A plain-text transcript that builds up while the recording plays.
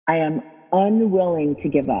I am unwilling to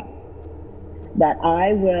give up, that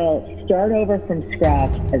I will start over from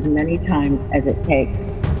scratch as many times as it takes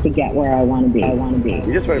to get where I want to be.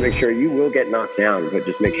 You just want to make sure you will get knocked down, but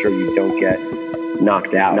just make sure you don't get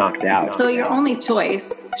knocked out. So your only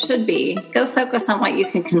choice should be go focus on what you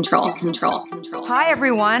can control. Hi,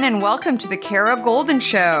 everyone, and welcome to the Kara Golden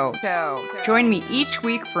Show. Join me each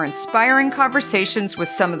week for inspiring conversations with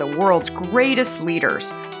some of the world's greatest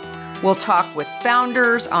leaders. We'll talk with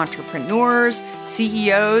founders, entrepreneurs,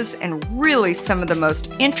 CEOs, and really some of the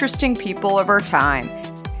most interesting people of our time.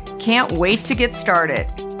 Can't wait to get started.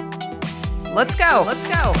 Let's go.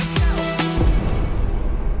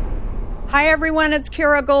 Hi, everyone. It's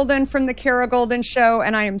Kara Golden from The Kara Golden Show,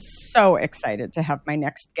 and I am so excited to have my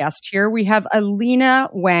next guest here. We have Elina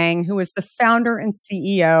Wang, who is the founder and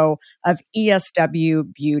CEO of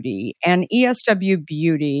ESW Beauty. And ESW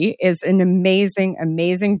Beauty is an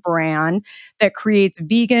amazing brand that creates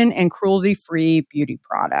vegan and cruelty-free beauty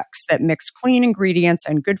products that mix clean ingredients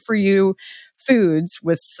and good-for-you foods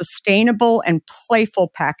with sustainable and playful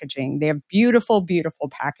packaging. They have beautiful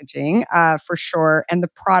packaging for sure, and the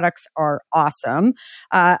products are awesome.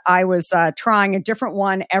 I was trying a different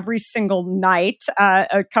one every single night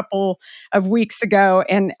a couple of weeks ago,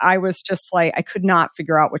 and I was just like, I could not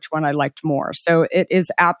figure out which one I liked more. So it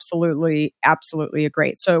is absolutely a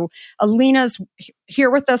great. So Elina's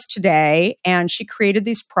here with us today, and she created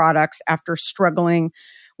these products after struggling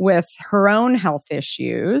with her own health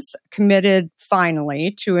issues, committed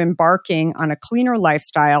finally to embarking on a cleaner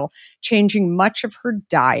lifestyle, changing much of her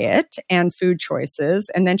diet and food choices.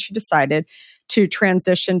 And then she decided to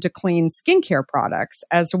transition to clean skincare products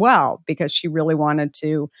as well, because she really wanted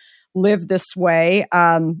to live this way,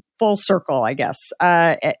 full circle, I guess,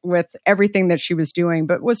 with everything that she was doing,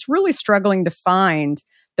 but was really struggling to find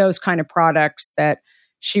those kind of products that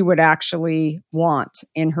she would actually want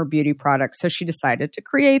in her beauty products. So she decided to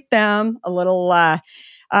create them. A little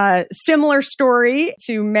similar story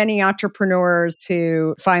to many entrepreneurs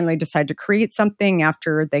who finally decide to create something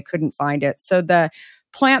after they couldn't find it. So the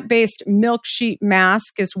plant-based milk sheet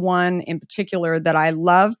mask is one in particular that I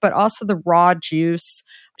love, but also the raw juice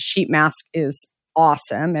sheet mask is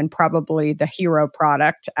awesome and probably the hero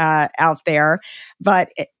product out there. But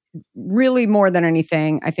really, more than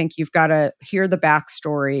anything, I think you've got to hear the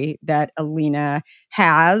backstory that Elina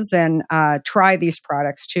has and try these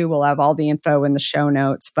products too. We'll have all the info in the show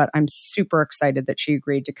notes, but I'm super excited that she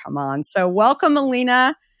agreed to come on. So welcome,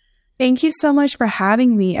 Elina. Thank you so much for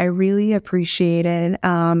having me. I really appreciate it.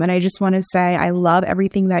 And I just want to say I love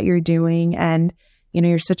everything that you're doing. And, you know,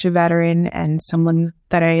 you're such a veteran and someone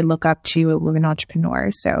that I look up to, a women entrepreneur.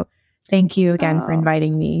 So thank you again for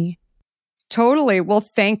inviting me. Totally. Well,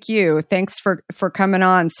 thank you. Thanks for coming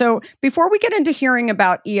on. So before we get into hearing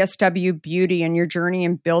about ESW Beauty and your journey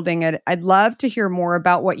in building it, I'd love to hear more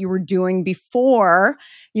about what you were doing before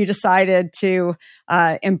you decided to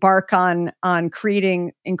embark on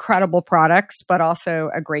creating incredible products, but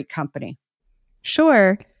also a great company.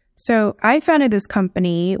 Sure. So I founded this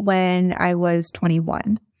company when I was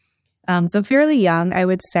 21. So fairly young, I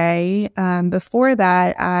would say. Before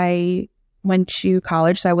that, I went to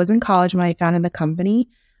college. So I was in college when I founded the company.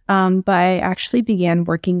 But I actually began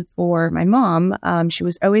working for my mom. She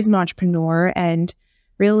was always an entrepreneur and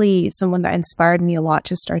really someone that inspired me a lot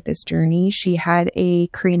to start this journey. She had a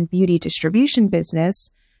Korean beauty distribution business.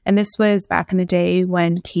 And this was back in the day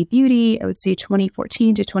when K-beauty, I would say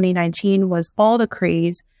 2014 to 2019 was all the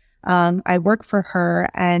craze. I worked for her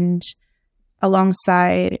and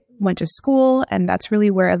alongside went to school. And that's really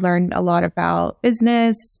where I learned a lot about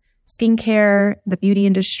business, skincare, the beauty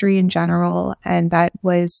industry in general. And that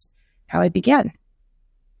was how I began.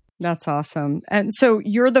 That's awesome. And so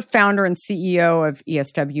you're the founder and CEO of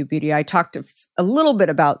ESW Beauty. I talked a little bit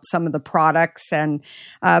about some of the products, and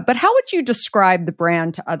but how would you describe the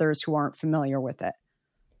brand to others who aren't familiar with it?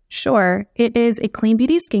 Sure. It is a clean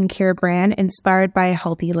beauty skincare brand inspired by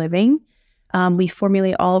healthy living. We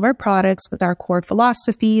formulate all of our products with our core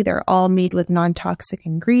philosophy. They're all made with non-toxic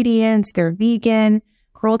ingredients. They're vegan,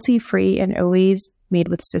 cruelty-free, and always made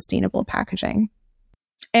with sustainable packaging.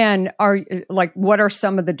 And what are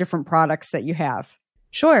some of the different products that you have?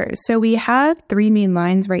 Sure. So we have 3 main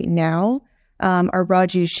lines right now. Our raw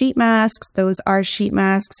juice sheet masks. Those are sheet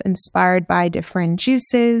masks inspired by different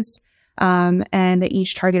juices, and they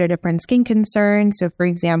each target a different skin concern. So for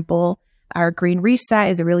example, our green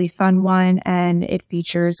reset is a really fun one, and it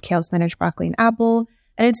features kale, spinach, broccoli, and apple.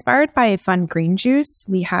 And inspired by a fun green juice,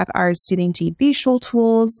 we have our soothing tea facial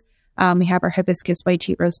tools. We have our hibiscus white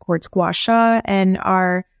tea rose quartz gua sha and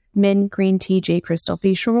our mint green tea J crystal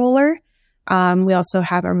facial roller. We also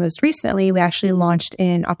have our most recently, we actually launched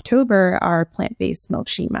in October, our plant-based milk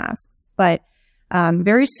sheet masks. But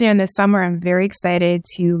very soon this summer, I'm very excited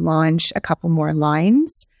to launch a couple more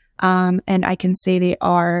lines. And I can say they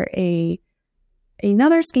are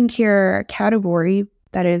another skincare category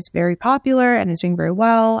that is very popular and is doing very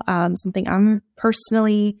well. Something I'm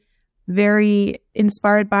personally very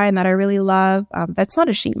inspired by and that I really love. That's not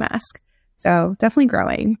a sheet mask. So definitely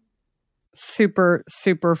growing. Super,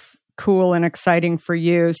 super cool and exciting for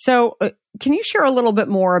you. So can you share a little bit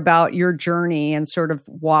more about your journey and sort of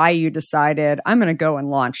why you decided, I'm going to go and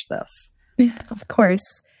launch this? Of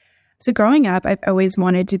course. So growing up, I've always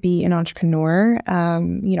wanted to be an entrepreneur.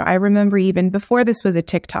 I remember even before this was a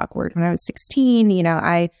TikTok word, when I was 16,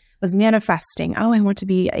 I was manifesting, I want to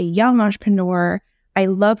be a young entrepreneur. I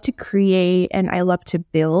love to create and I love to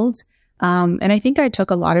build. And I think I took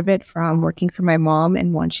a lot of it from working for my mom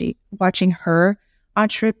and watching her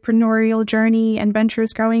entrepreneurial journey and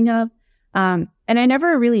ventures growing up. And I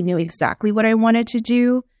never really knew exactly what I wanted to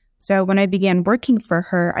do. So when I began working for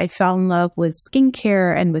her, I fell in love with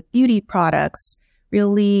skincare and with beauty products,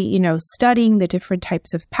 really, studying the different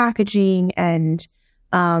types of packaging and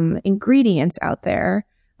ingredients out there.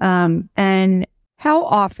 And how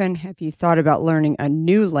often have you thought about learning a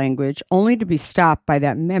new language only to be stopped by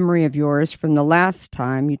that memory of yours from the last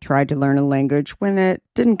time you tried to learn a language when it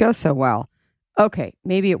didn't go so well? Okay,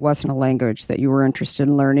 maybe it wasn't a language that you were interested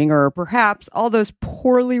in learning, or perhaps all those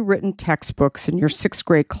poorly written textbooks in your 6th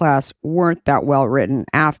grade class weren't that well written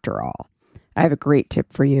after all. I have a great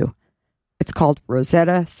tip for you. It's called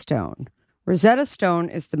Rosetta Stone. Rosetta Stone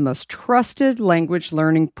is the most trusted language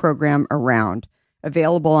learning program around,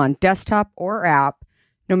 available on desktop or app,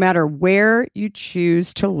 no matter where you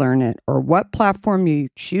choose to learn it or what platform you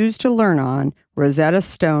choose to learn on. Rosetta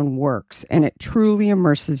Stone works, and it truly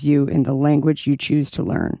immerses you in the language you choose to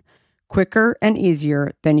learn, quicker and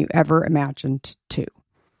easier than you ever imagined to.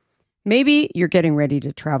 Maybe you're getting ready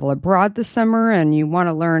to travel abroad this summer and you want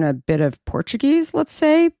to learn a bit of Portuguese, let's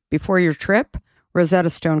say, before your trip. Rosetta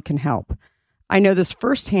Stone can help. I know this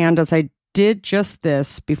firsthand as I did just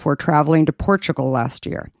this before traveling to Portugal last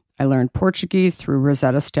year. I learned Portuguese through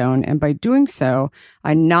Rosetta Stone, and by doing so,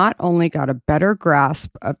 I not only got a better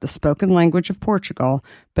grasp of the spoken language of Portugal,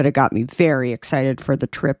 but it got me very excited for the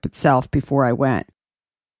trip itself before I went.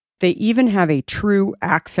 They even have a true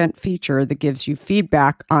accent feature that gives you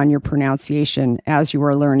feedback on your pronunciation as you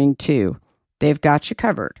are learning too. They've got you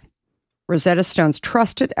covered. Rosetta Stone's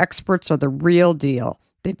trusted experts are the real deal.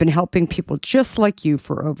 They've been helping people just like you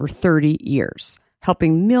for over 30 years.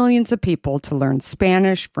 Helping millions of people to learn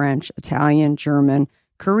Spanish, French, Italian, German,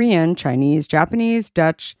 Korean, Chinese, Japanese,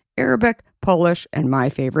 Dutch, Arabic, Polish, and my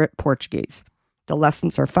favorite, Portuguese. The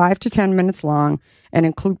lessons are 5 to 10 minutes long and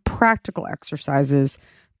include practical exercises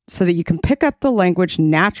so that you can pick up the language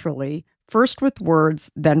naturally, first with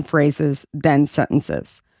words, then phrases, then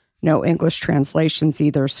sentences. No English translations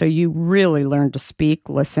either, so you really learn to speak,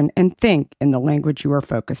 listen, and think in the language you are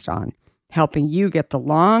focused on, helping you get the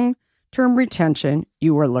long-term retention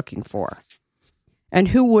you are looking for. And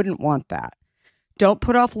who wouldn't want that? Don't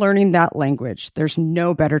put off learning that language. There's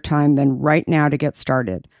no better time than right now to get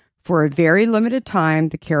started. For a very limited time,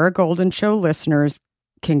 the Kara Golden Show listeners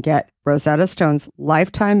can get Rosetta Stone's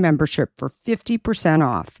lifetime membership for 50%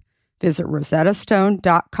 off. Visit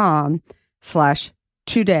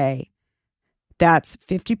rosettastone.com/today. That's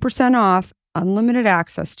 50% off, unlimited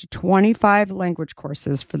access to 25 language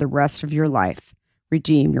courses for the rest of your life.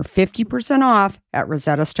 Redeem your 50% off at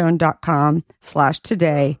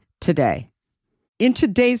rosettastone.com/today today. In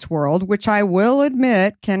today's world, which I will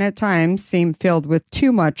admit can at times seem filled with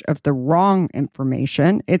too much of the wrong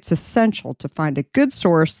information, it's essential to find a good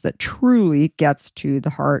source that truly gets to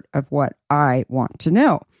the heart of what I want to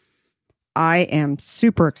know. I am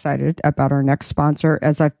super excited about our next sponsor,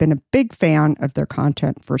 as I've been a big fan of their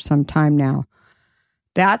content for some time now.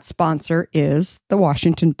 That sponsor is The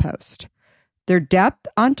Washington Post. Their depth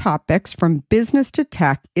on topics from business to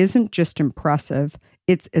tech isn't just impressive,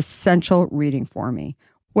 it's essential reading for me.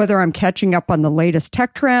 Whether I'm catching up on the latest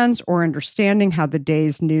tech trends or understanding how the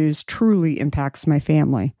day's news truly impacts my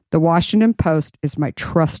family, The Washington Post is my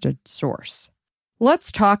trusted source.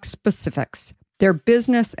 Let's talk specifics. Their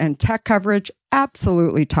business and tech coverage,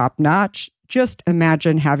 absolutely top-notch. Just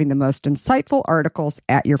imagine having the most insightful articles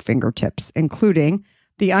at your fingertips, including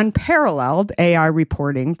the unparalleled AI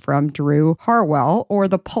reporting from Drew Harwell or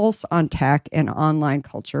the pulse on tech and online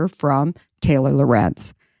culture from Taylor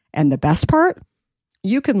Lorenz. And the best part?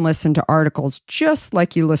 You can listen to articles just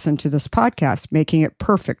like you listen to this podcast, making it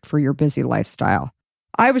perfect for your busy lifestyle.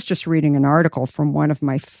 I was just reading an article from one of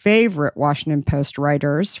my favorite Washington Post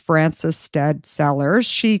writers, Frances Stead Sellers.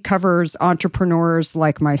 She covers entrepreneurs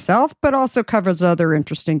like myself, but also covers other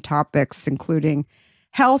interesting topics, including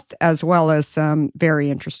health, as well as some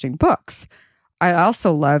very interesting books. I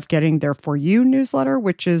also love getting their For You newsletter,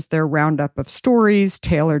 which is their roundup of stories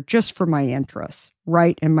tailored just for my interests,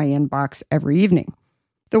 right in my inbox every evening.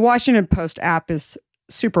 The Washington Post app is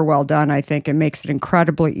super well done, I think. It makes it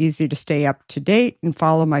incredibly easy to stay up to date and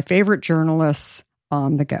follow my favorite journalists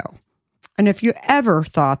on the go. And if you ever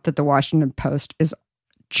thought that the Washington Post is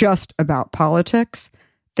just about politics,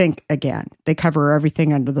 think again. They cover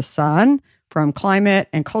everything under the sun, from climate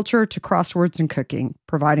and culture to crosswords and cooking,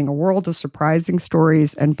 providing a world of surprising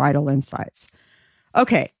stories and vital insights.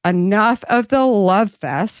 Okay, enough of the love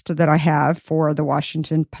fest that I have for the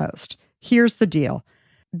Washington Post. Here's the deal.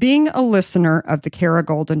 Being a listener of The Kara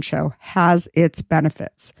Golden Show has its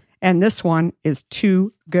benefits, and this one is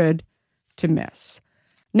too good to miss.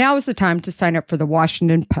 Now is the time to sign up for the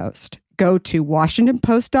Washington Post. Go to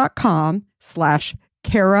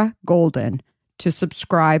washingtonpost.com/Kara Golden to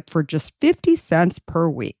subscribe for just 50 cents per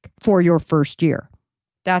week for your first year.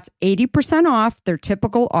 That's 80% off their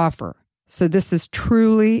typical offer. So this is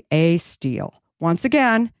truly a steal. Once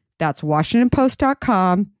again, that's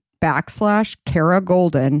washingtonpost.com/Kara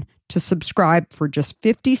Golden to subscribe for just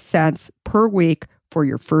 50 cents per week for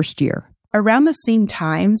your first year. Around the same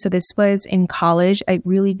time, so this was in college, I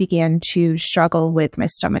really began to struggle with my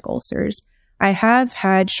stomach ulcers. I have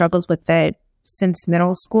had struggles with it since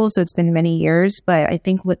middle school, so it's been many years, but I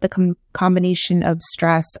think with the combination of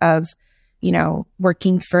stress of,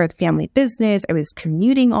 working for the family business, I was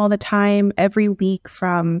commuting all the time, every week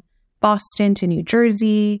from Boston to New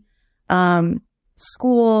Jersey,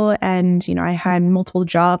 school, and, I had multiple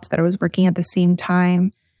jobs that I was working at the same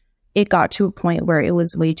time. It got to a point where it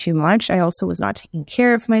was way too much. I also was not taking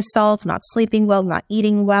care of myself, not sleeping well, not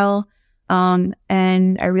eating well. And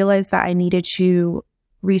I realized that I needed to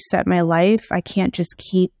reset my life. I can't just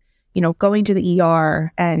keep, going to the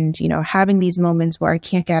ER and, having these moments where I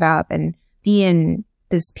can't get up and be in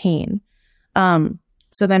this pain.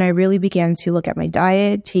 So then I really began to look at my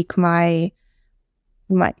diet, take my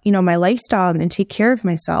lifestyle and take care of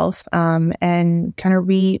myself, and kind of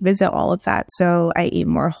revisit all of that. So I ate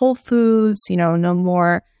more whole foods, no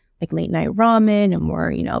more like late night ramen, and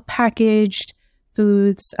more, packaged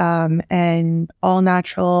foods, and all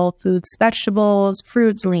natural foods, vegetables,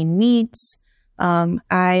 fruits, lean meats.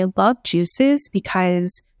 I love juices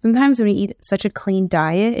because sometimes when we eat such a clean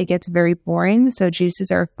diet, it gets very boring. So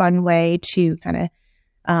juices are a fun way to kind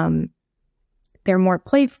of, they're more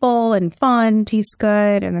playful and fun, taste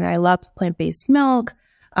good. And then I love plant-based milk,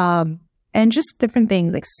 and just different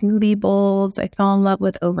things like smoothie bowls. I fell in love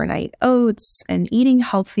with overnight oats and eating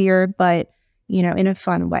healthier, but, in a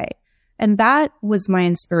fun way. And that was my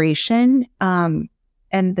inspiration, and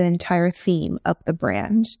the entire theme of the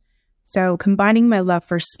brand. So combining my love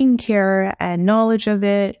for skincare and knowledge of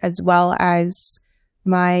it, as well as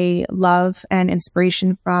my love and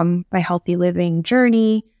inspiration from my healthy living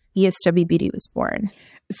journey, ESW Beauty was born.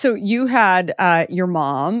 So you had your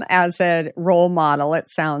mom as a role model, it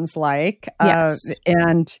sounds like. Yes.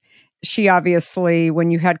 And she obviously,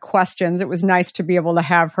 when you had questions, it was nice to be able to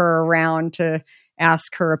have her around to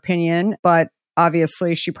ask her opinion. But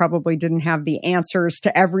obviously, she probably didn't have the answers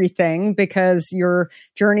to everything because your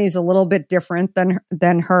journey is a little bit different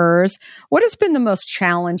than hers. What has been the most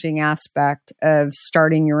challenging aspect of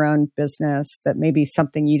starting your own business that maybe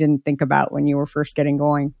something you didn't think about when you were first getting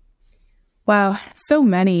going? Wow, so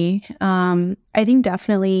many. I think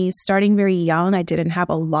definitely starting very young, I didn't have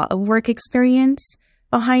a lot of work experience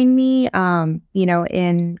behind me,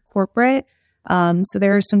 in corporate. So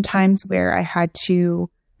there are some times where I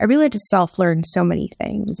really had to self-learn so many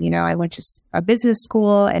things. I went to a business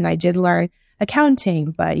school and I did learn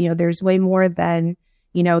accounting, but, there's way more than,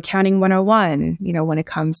 accounting 101, when it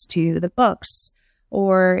comes to the books.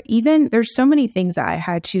 Or even there's so many things that I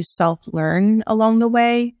had to self-learn along the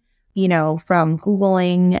way, from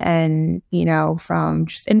Googling and, from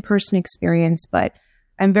just in-person experience. But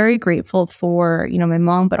I'm very grateful for, my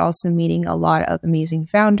mom, but also meeting a lot of amazing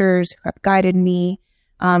founders who have guided me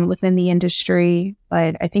within the industry.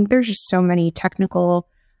 But I think there's just so many technical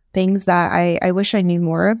things that I wish I knew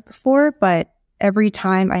more of before. But every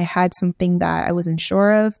time I had something that I wasn't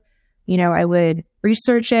sure of, I would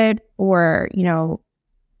research it or,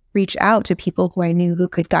 reach out to people who I knew who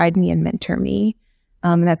could guide me and mentor me.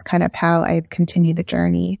 And that's kind of how I've continued the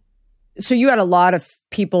journey. So you had a lot of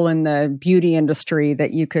people in the beauty industry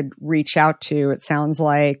that you could reach out to. It sounds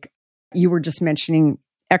like you were just mentioning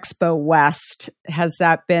Expo West. Has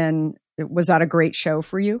that been was that a great show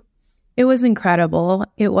for you? It was incredible.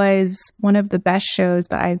 It was one of the best shows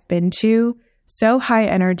that I've been to. So high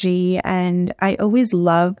energy. And I always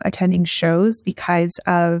love attending shows because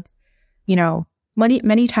of,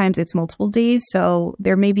 many times it's multiple days. So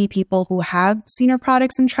there may be people who have seen our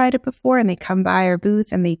products and tried it before, and they come by our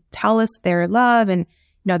booth and they tell us their love and,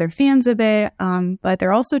 they're fans of it. But there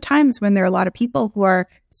are also times when there are a lot of people who are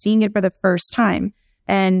seeing it for the first time.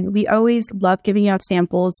 And we always love giving out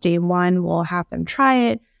samples. Day one, we'll have them try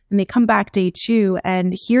it. And they come back day two,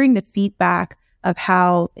 and hearing the feedback of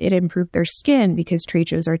how it improved their skin, because trade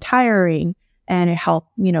shows are tiring, and it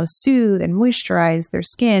helped, soothe and moisturize their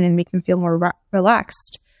skin and make them feel more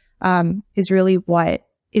relaxed, is really what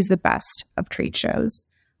is the best of trade shows.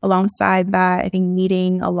 Alongside that, I think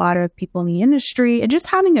meeting a lot of people in the industry and just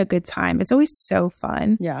having a good time. It's always so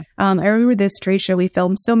fun. Yeah. I remember this trade show, we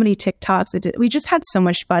filmed so many TikToks. We just had so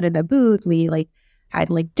much fun in the booth. We had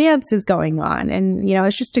dances going on, and,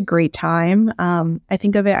 it's just a great time. I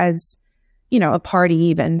think of it as, a party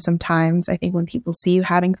even sometimes. I think when people see you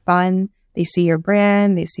having fun, they see your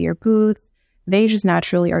brand, they see your booth, they just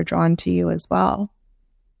naturally are drawn to you as well.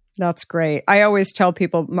 That's great. I always tell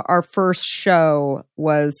people our first show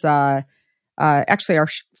was, actually our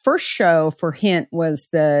first show for Hint was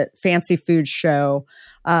the Fancy Food Show.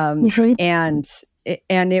 And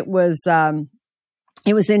it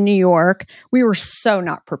was in New York. We were so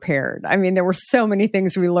not prepared. I mean, there were so many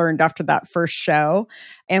things we learned after that first show.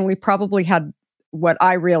 And we probably had what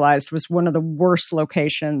I realized was one of the worst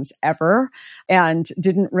locations ever, and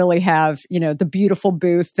didn't really have, the beautiful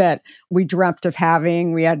booth that we dreamt of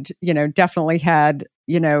having. We had, definitely had,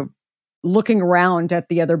 looking around at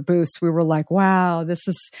the other booths, we were like, wow, this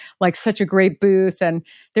is such a great booth, and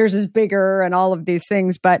theirs is bigger and all of these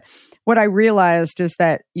things. But what I realized is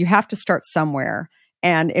that you have to start somewhere.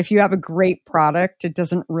 And if you have a great product, it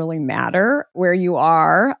doesn't really matter where you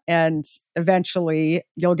are, and eventually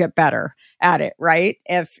you'll get better at it, right?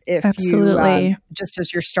 If Absolutely. You just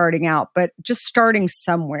as you're starting out, but just starting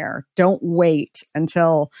somewhere. Don't wait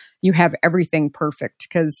until you have everything perfect,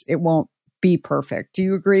 because it won't be perfect. Do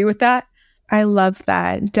you agree with that? I love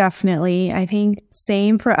that. Definitely. I think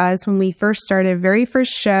same for us when we first started, very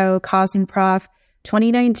first show, Cosmoprof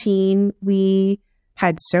 2019, we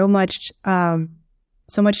had so much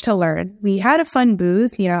to learn. We had a fun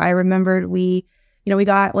booth. I remembered we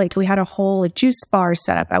got we had a whole juice bar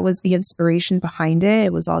set up. That was the inspiration behind it.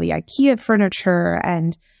 It was all the IKEA furniture,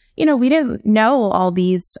 and we didn't know all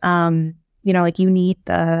these. You need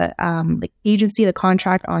the agency, the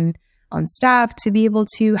contract on staff to be able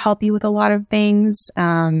to help you with a lot of things.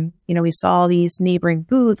 We saw these neighboring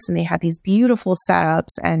booths, and they had these beautiful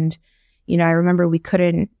setups, and I remember we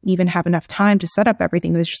couldn't even have enough time to set up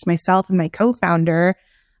everything. It was just myself and my co-founder.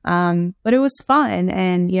 But it was fun.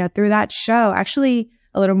 And, through that show, actually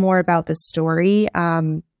a little more about the story.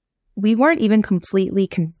 We weren't even completely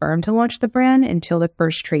confirmed to launch the brand until the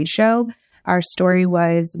first trade show. Our story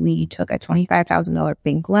was we took a $25,000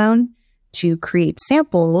 bank loan to create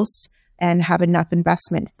samples and have enough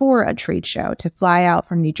investment for a trade show to fly out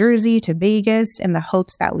from New Jersey to Vegas in the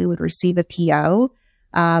hopes that we would receive a PO.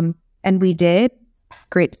 And we did.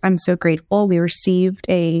 Great. I'm so grateful. We received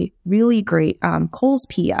a really great Kohl's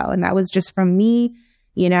PO. And that was just from me,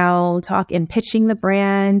 pitching the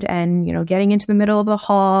brand and, getting into the middle of the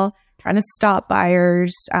hall, trying to stop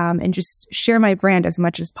buyers and just share my brand as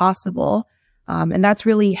much as possible. And that's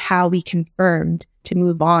really how we confirmed to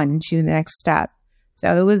move on to the next step.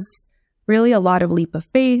 So it was really a lot of leap of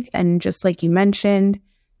faith. And just like you mentioned,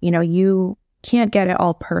 you can't get it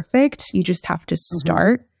all perfect. You just have to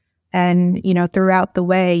start. And, throughout the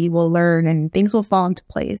way you will learn and things will fall into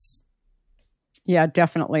place. Yeah,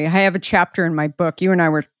 definitely. I have a chapter in my book. You and I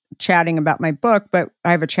were chatting about my book, but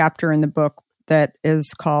I have a chapter in the book that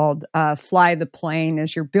is called Fly the Plane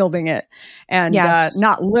as you're building it. And yes.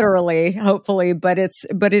 Not literally, hopefully, but it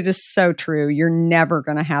is so true. You're never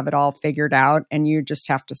going to have it all figured out, and you just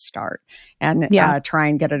have to start and try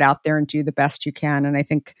and get it out there and do the best you can. And I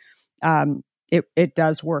think it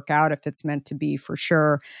does work out if it's meant to be, for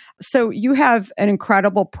sure. So you have an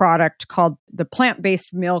incredible product called the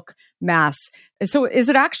plant-based milk mass. So is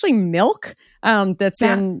it actually milk that's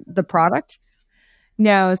in the product?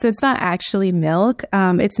 No, so it's not actually milk.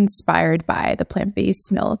 It's inspired by the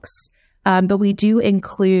plant-based milks. But we do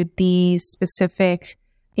include these specific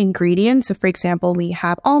ingredients. So for example, we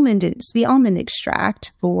have almond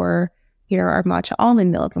extract for our matcha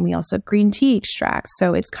almond milk, and we also have green tea extract.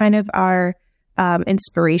 So it's kind of our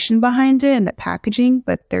inspiration behind it and the packaging,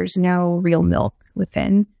 but there's no real milk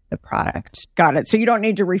within the product. Got it. So you don't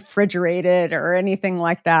need to refrigerate it or anything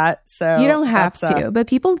like that. So you don't have to, but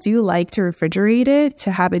people do like to refrigerate it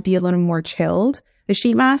to have it be a little more chilled. The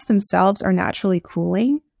sheet masks themselves are naturally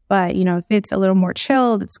cooling, but if it's a little more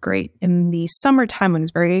chilled, it's great in the summertime when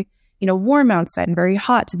it's very, warm outside and very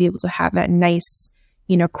hot to be able to have that nice,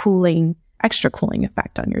 extra cooling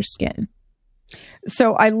effect on your skin.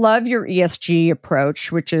 So I love your ESG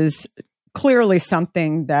approach, which is clearly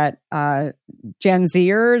something that Gen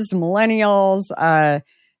Zers, millennials,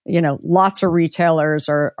 lots of retailers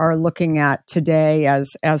are looking at today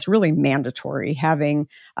as really mandatory, having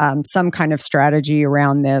some kind of strategy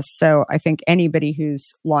around this. So I think anybody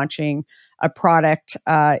who's launching a product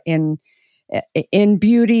in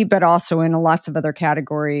beauty, but also in lots of other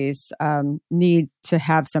categories, need to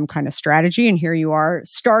have some kind of strategy. And here you are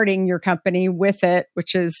starting your company with it,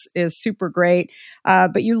 which is super great.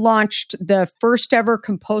 But you launched the first ever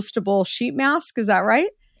compostable sheet mask. Is that right?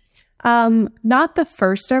 Not the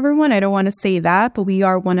first ever one. I don't want to say that, but we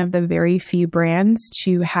are one of the very few brands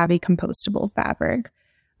to have a compostable fabric.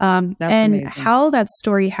 That's and amazing. How that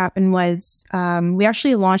story happened was, we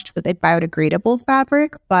actually launched with a biodegradable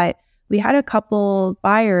fabric, but we had a couple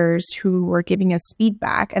buyers who were giving us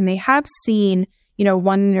feedback, and they have seen,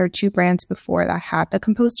 one or two brands before that had the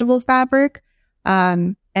compostable fabric.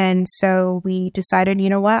 And so we decided,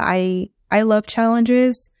 what, I love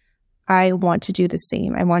challenges. I want to do the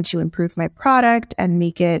same. I want to improve my product and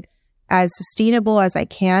make it as sustainable as I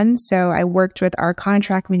can. So I worked with our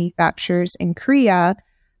contract manufacturers in Korea,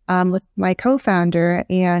 with my co-founder,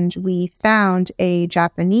 and we found a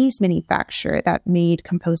Japanese manufacturer that made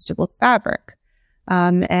compostable fabric.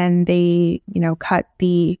 And they, cut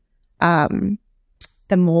the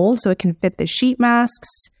mold so it can fit the sheet masks,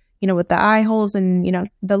 with the eye holes and,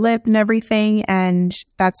 the lip and everything. And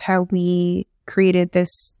that's how we created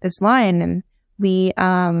this line. And we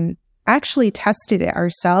actually tested it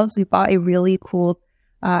ourselves. We bought a really cool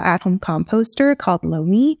at-home composter called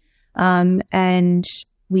Lomi, and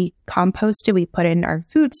we composted. We put in our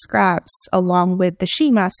food scraps along with the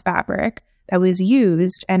sheet mask fabric that was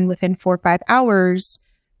used, and within 4 or 5 hours,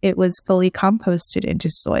 it was fully composted into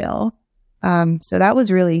soil. So that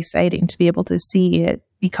was really exciting to be able to see it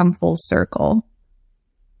become full circle.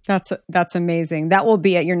 That's amazing. That will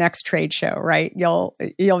be at your next trade show, right? You'll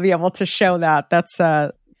be able to show that. That's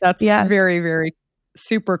yes. Very, very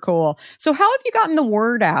super cool. So how have you gotten the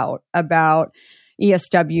word out about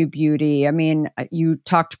ESW beauty? I mean, you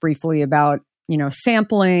talked briefly about,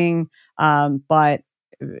 sampling, but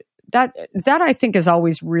that I think is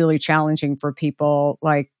always really challenging for people,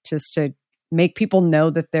 like just to make people know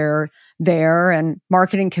that they're there, and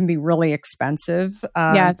marketing can be really expensive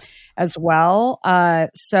as well.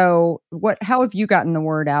 So how have you gotten the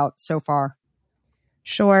word out so far?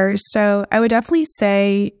 Sure. So I would definitely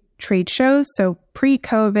say trade shows. So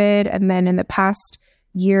pre-COVID, and then in the past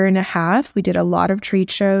year and a half, we did a lot of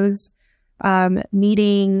trade shows,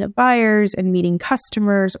 meeting buyers and meeting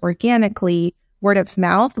customers organically. Word of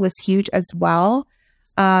mouth was huge as well.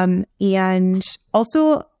 And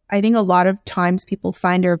also, I think a lot of times people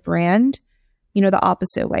find their brand, the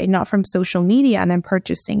opposite way, not from social media and then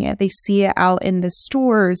purchasing it. They see it out in the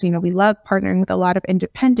stores. We love partnering with a lot of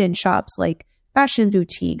independent shops like fashion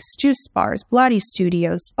boutiques, juice bars, Pilates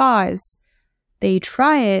studios, spas. They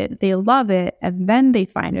try it, they love it, and then they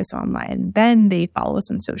find us online. Then they follow us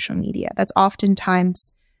on social media. That's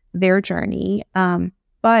oftentimes their journey.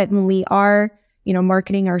 But when we are,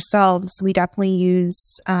 marketing ourselves, we definitely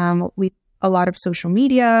use a lot of social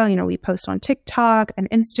media. We post on TikTok and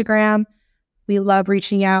Instagram. We love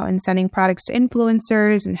reaching out and sending products to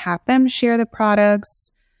influencers and have them share the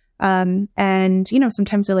products. And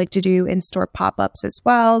sometimes we like to do in-store pop-ups as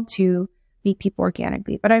well to meet people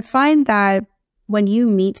organically. But I find that when you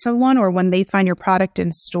meet someone or when they find your product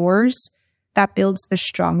in stores, that builds the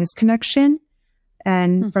strongest connection.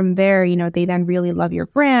 And from there, they then really love your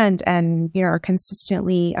brand and, are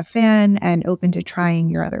consistently a fan and open to trying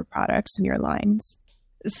your other products and your lines.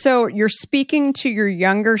 So you're speaking to your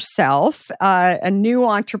younger self, a new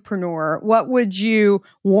entrepreneur. What would you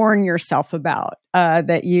warn yourself about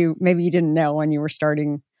that maybe you didn't know when you were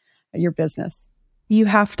starting your business? You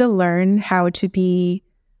have to learn how to be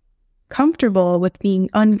comfortable with being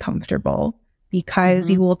uncomfortable, because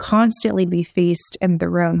you will constantly be faced and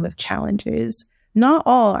thrown with challenges. Not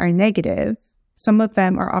all are negative. Some of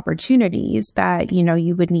them are opportunities that,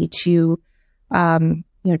 you would need to,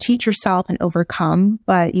 teach yourself and overcome,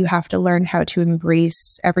 but you have to learn how to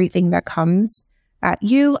embrace everything that comes at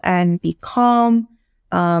you and be calm.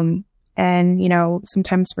 And,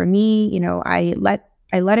 sometimes for me, I let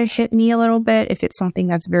it hit me a little bit if it's something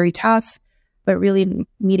that's very tough. but really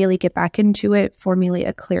immediately get back into it, formulate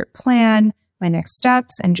a clear plan, my next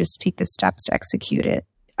steps, and just take the steps to execute it.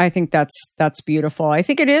 I think that's beautiful. I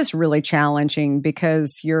think it is really challenging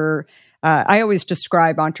because I always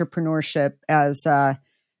describe entrepreneurship as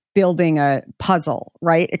building a puzzle,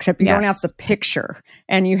 right? Except you don't have the picture,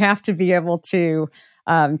 and you have to be able to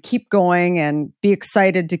keep going and be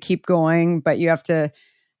excited to keep going, but you have to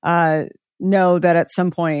know that at some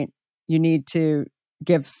point you need to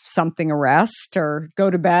give something a rest or go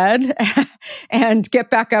to bed and get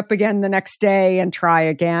back up again the next day and try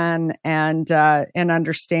again and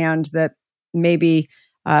understand that maybe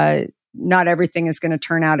not everything is going to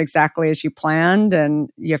turn out exactly as you planned, and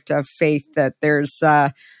you have to have faith that there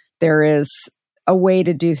is a way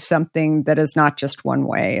to do something that is not just one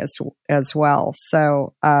way as well.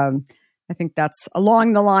 So I think that's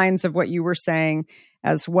along the lines of what you were saying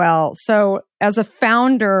as well. So as a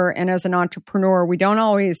founder and as an entrepreneur, we don't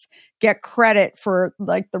always get credit for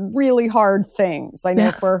like the really hard things. I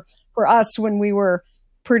know for us, when we were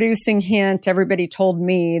producing Hint, everybody told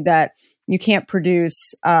me that you can't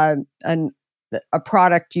produce a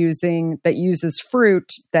product that uses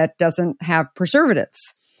fruit that doesn't have preservatives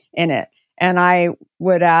in it. And I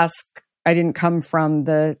would ask, I didn't come from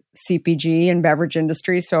the CPG and beverage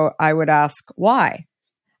industry, so I would ask why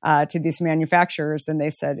to these manufacturers, and they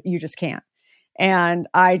said, you just can't. And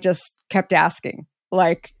I just kept asking,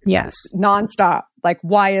 like, nonstop, like,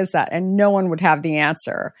 why is that? And no one would have the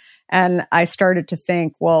answer. And I started to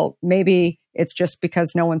think, well, maybe it's just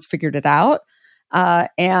because no one's figured it out.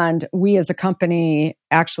 And we as a company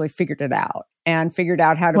actually figured it out and figured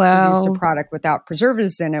out how to produce a product without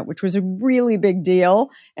preservatives in it, which was a really big deal.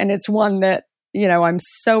 And it's one that, I'm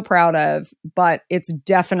so proud of, but it's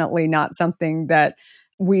definitely not something that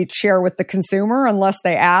we share with the consumer unless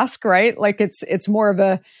they ask, right? Like it's more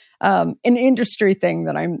of an industry thing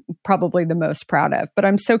that I'm probably the most proud of. But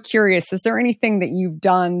I'm so curious, is there anything that you've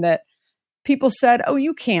done that people said, oh,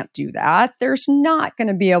 you can't do that. There's not going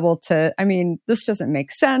to be able to, this doesn't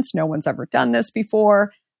make sense. No one's ever done this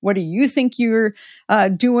before. What do you think you're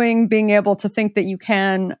doing, being able to think that you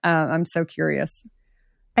can? I'm so curious.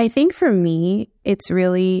 I think for me, it's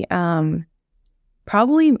really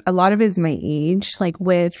probably a lot of it is my age, like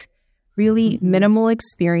with really minimal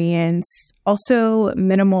experience, also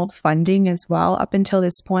minimal funding as well. Up until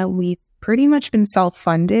this point, we've pretty much been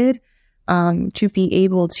self-funded to be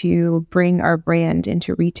able to bring our brand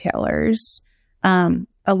into retailers. A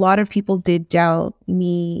lot of people did doubt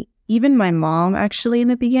me. Even my mom, actually, in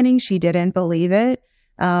the beginning, she didn't believe it.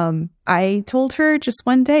 I told her just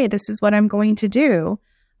one day, this is what I'm going to do.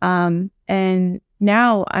 And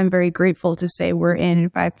now I'm very grateful to say we're in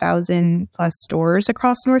 5,000 plus stores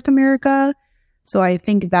across North America. So I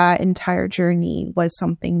think that entire journey was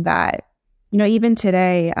something that, even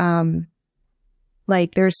today,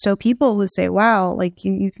 like there's still people who say, wow, like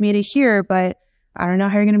you've made it here, but I don't know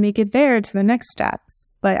how you're going to make it there to the next steps.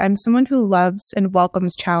 But I'm someone who loves and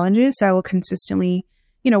welcomes challenges. So I will consistently,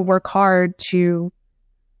 work hard to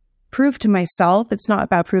prove to myself, it's not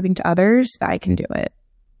about proving to others that I can do it.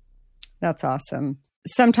 That's awesome.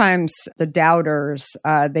 Sometimes the doubters,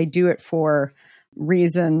 they do it for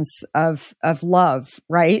reasons of love,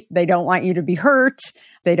 right? They don't want you to be hurt.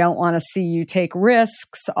 They don't want to see you take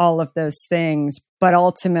risks, all of those things. But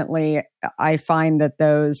ultimately, I find that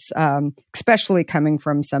those, especially coming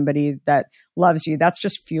from somebody that loves you, that's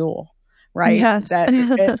just fuel, right? Yes.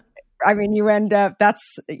 You end up,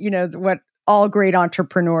 that's, what all great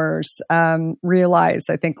entrepreneurs realize,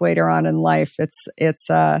 I think, later on in life.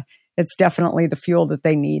 It's definitely the fuel that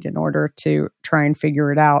they need in order to try and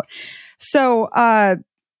figure it out. So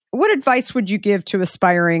what advice would you give to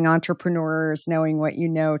aspiring entrepreneurs knowing what you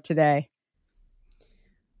know today?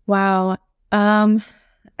 Wow.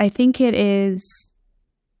 I think it is,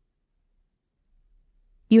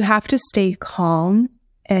 you have to stay calm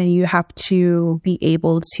and you have to be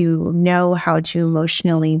able to know how to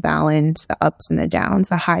emotionally balance the ups and the downs,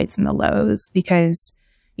 the highs and the lows, because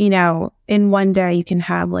in one day you can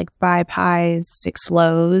have like 5 highs, 6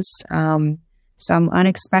 lows, some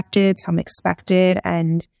unexpected, some expected,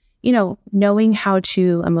 and, knowing how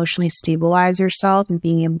to emotionally stabilize yourself and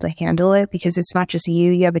being able to handle it, because it's not just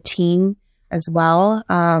you have a team as well.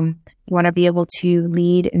 You want to be able to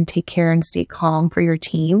lead and take care and stay calm for your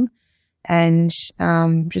team and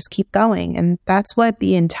just keep going. And that's what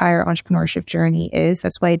the entire entrepreneurship journey is.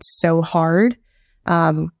 That's why it's so hard.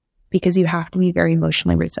 Because you have to be very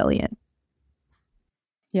emotionally resilient.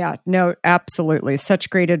 Yeah, no, absolutely. Such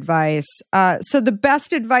great advice. So the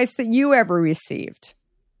best advice that you ever received?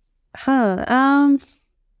 I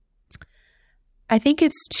think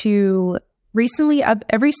it's to recently, at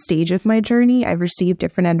every stage of my journey, I've received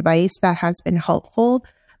different advice that has been helpful.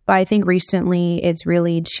 But I think recently it's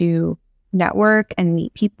really to network and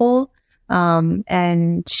meet people,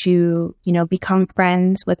 and to, become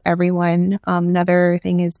friends with everyone. Another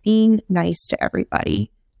thing is being nice to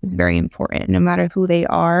everybody is very important, no matter who they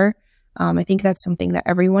are. I think that's something that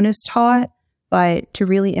everyone is taught, but to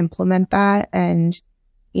really implement that and,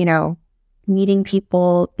 meeting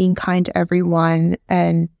people, being kind to everyone.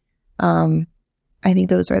 And I think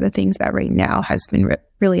those are the things that right now has been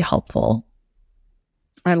really helpful.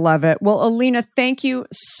 I love it. Well, Elina, thank you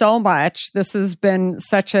so much. This has been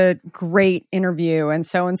such a great interview and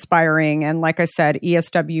so inspiring. And like I said,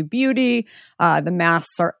 ESW Beauty, the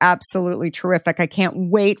masks are absolutely terrific. I can't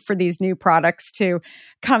wait for these new products to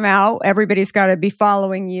come out. Everybody's got to be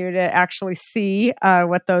following you to actually see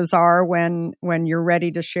what those are when you're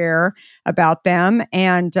ready to share about them.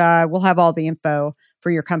 And we'll have all the info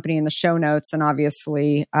for your company in the show notes. And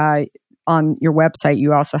obviously, on your website,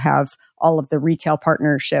 you also have all of the retail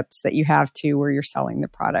partnerships that you have too, where you're selling the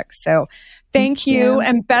products. So thank you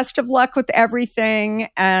and best of luck with everything.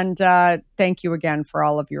 And thank you again for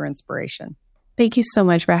all of your inspiration. Thank you so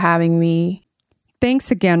much for having me.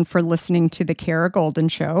 Thanks again for listening to The Kara Goldin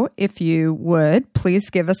Show. If you would,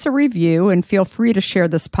 please give us a review and feel free to share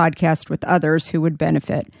this podcast with others who would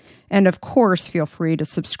benefit. And of course, feel free to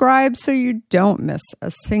subscribe so you don't miss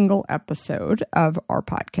a single episode of our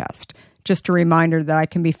podcast. Just a reminder that I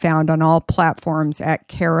can be found on all platforms at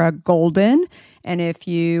Kara Goldin. And if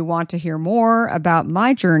you want to hear more about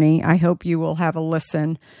my journey, I hope you will have a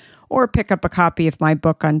listen or pick up a copy of my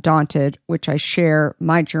book, Undaunted, which I share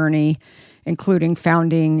my journey, including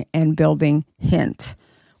founding and building Hint.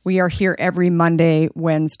 We are here every Monday,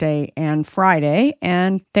 Wednesday, and Friday.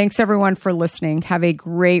 And thanks everyone for listening. Have a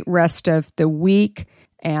great rest of the week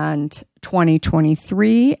and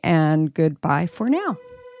 2023, and goodbye for now.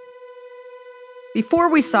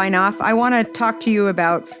 Before we sign off, I want to talk to you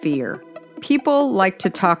about fear. People like to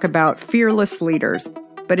talk about fearless leaders,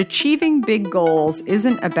 but achieving big goals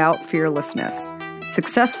isn't about fearlessness.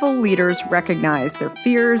 Successful leaders recognize their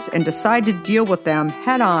fears and decide to deal with them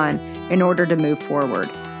head on in order to move forward.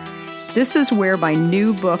 This is where my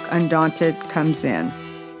new book, Undaunted, comes in.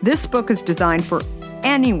 This book is designed for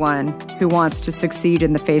anyone who wants to succeed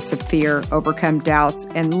in the face of fear, overcome doubts,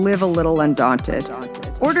 and live a little undaunted.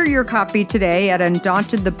 Order your copy today at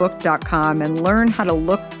undauntedthebook.com and learn how to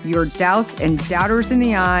look your doubts and doubters in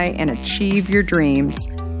the eye and achieve your dreams.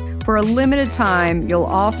 For a limited time, you'll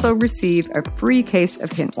also receive a free case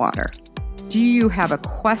of Hint Water. Do you have a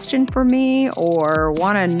question for me or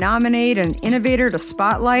want to nominate an innovator to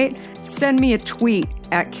spotlight? Send me a tweet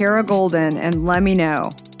at Kara Goldin and let me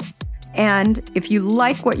know. And if you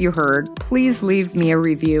like what you heard, please leave me a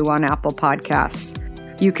review on Apple Podcasts.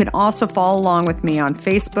 You can also follow along with me on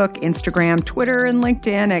Facebook, Instagram, Twitter, and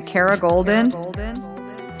LinkedIn at Kara Goldin.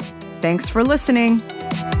 Thanks for listening.